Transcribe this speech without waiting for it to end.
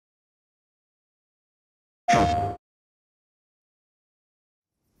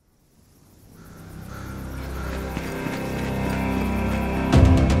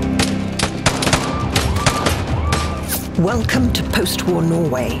Welcome to post-war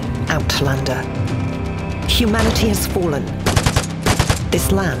Norway, Outlander. Humanity has fallen.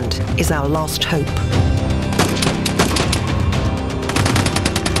 This land is our last hope.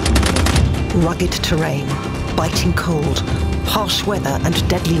 Rugged terrain, biting cold, harsh weather and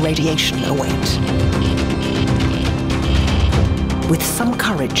deadly radiation await. With some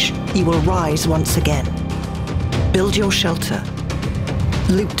courage, you will rise once again. Build your shelter.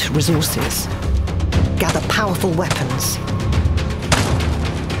 Loot resources. Gather powerful weapons.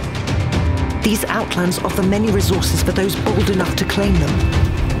 These outlands offer many resources for those bold enough to claim them.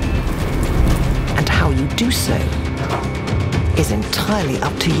 And how you do so is entirely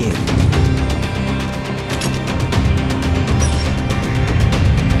up to you.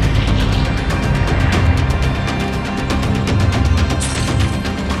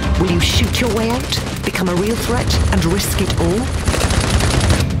 Will you shoot your way out, become a real threat, and risk it all?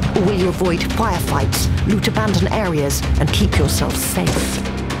 Or will you avoid firefights, loot abandoned areas, and keep yourself safe?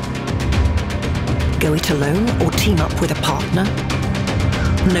 Go it alone or team up with a partner?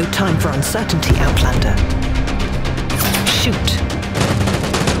 No time for uncertainty, Outlander. Shoot.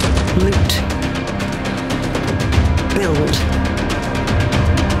 Loot. Build.